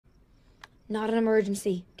Not an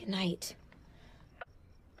emergency. Good night.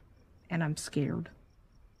 And I'm scared.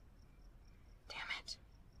 Damn it.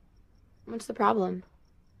 What's the problem?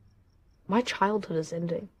 My childhood is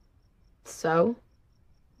ending. So?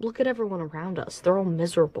 Look at everyone around us. They're all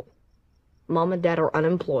miserable. Mom and Dad are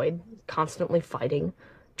unemployed, constantly fighting.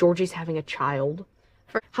 Georgie's having a child.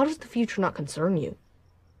 How does the future not concern you?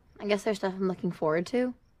 I guess there's stuff I'm looking forward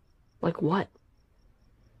to. Like what?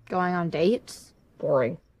 Going on dates.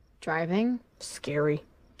 Boring. Driving. Scary.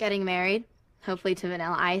 Getting married. Hopefully to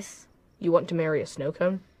Vanilla Ice. You want to marry a snow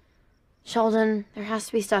cone? Sheldon, there has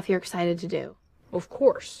to be stuff you're excited to do. Of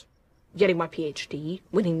course. Getting my PhD,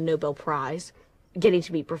 winning the Nobel Prize, getting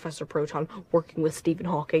to meet Professor Proton, working with Stephen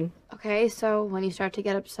Hawking. Okay, so when you start to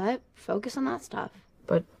get upset, focus on that stuff.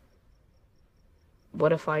 But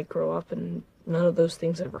what if I grow up and none of those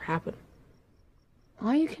things ever happen?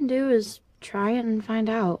 All you can do is try it and find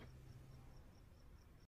out.